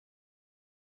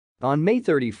On May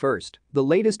 31, the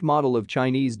latest model of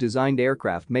Chinese-designed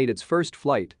aircraft made its first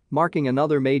flight, marking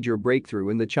another major breakthrough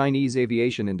in the Chinese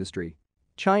aviation industry.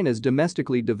 China's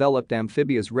domestically developed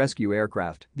amphibious rescue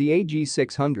aircraft, the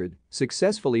AG600,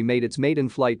 successfully made its maiden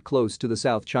flight close to the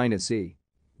South China Sea.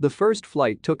 The first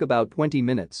flight took about 20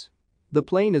 minutes. The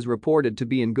plane is reported to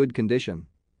be in good condition.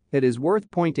 It is worth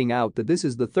pointing out that this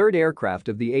is the third aircraft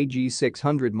of the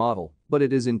AG600 model, but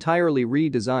it is entirely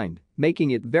redesigned,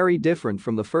 making it very different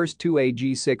from the first two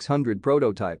AG600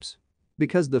 prototypes.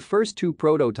 Because the first two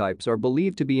prototypes are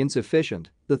believed to be insufficient,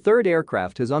 the third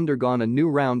aircraft has undergone a new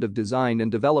round of design and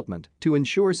development to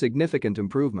ensure significant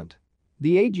improvement.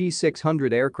 The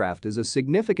AG600 aircraft is a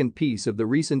significant piece of the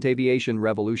recent aviation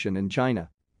revolution in China.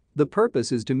 The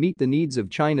purpose is to meet the needs of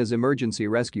China's emergency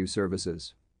rescue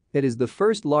services. It is the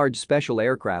first large special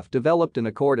aircraft developed in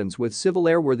accordance with civil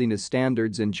airworthiness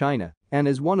standards in China and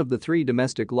is one of the three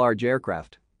domestic large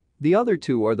aircraft. The other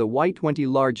two are the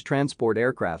Y-20 large transport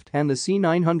aircraft and the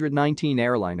C-919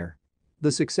 airliner.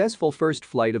 The successful first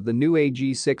flight of the new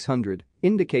AG600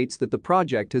 indicates that the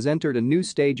project has entered a new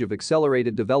stage of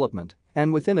accelerated development,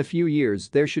 and within a few years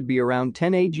there should be around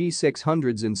 10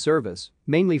 AG600s in service,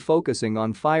 mainly focusing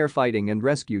on firefighting and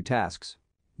rescue tasks.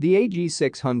 The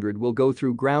AG600 will go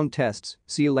through ground tests,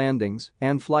 sea landings,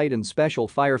 and flight and special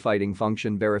firefighting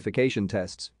function verification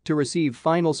tests to receive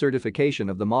final certification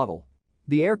of the model.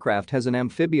 The aircraft has an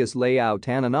amphibious layout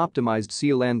and an optimized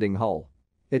sea landing hull.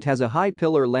 It has a high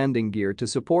pillar landing gear to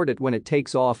support it when it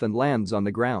takes off and lands on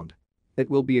the ground.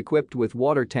 It will be equipped with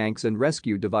water tanks and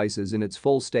rescue devices in its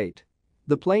full state.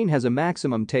 The plane has a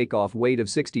maximum takeoff weight of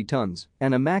 60 tons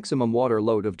and a maximum water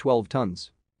load of 12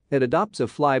 tons. It adopts a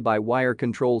fly-by-wire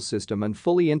control system and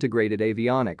fully integrated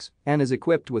avionics and is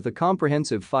equipped with a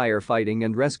comprehensive firefighting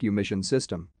and rescue mission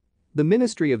system. The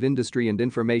Ministry of Industry and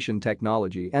Information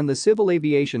Technology and the Civil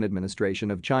Aviation Administration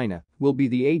of China will be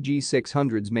the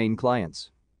AG600's main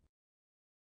clients.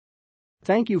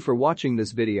 Thank you for watching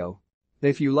this video.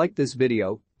 If you liked this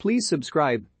video, please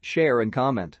subscribe, share and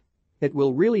comment. It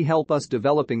will really help us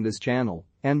developing this channel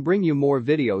and bring you more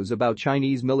videos about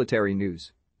Chinese military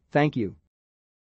news. Thank you.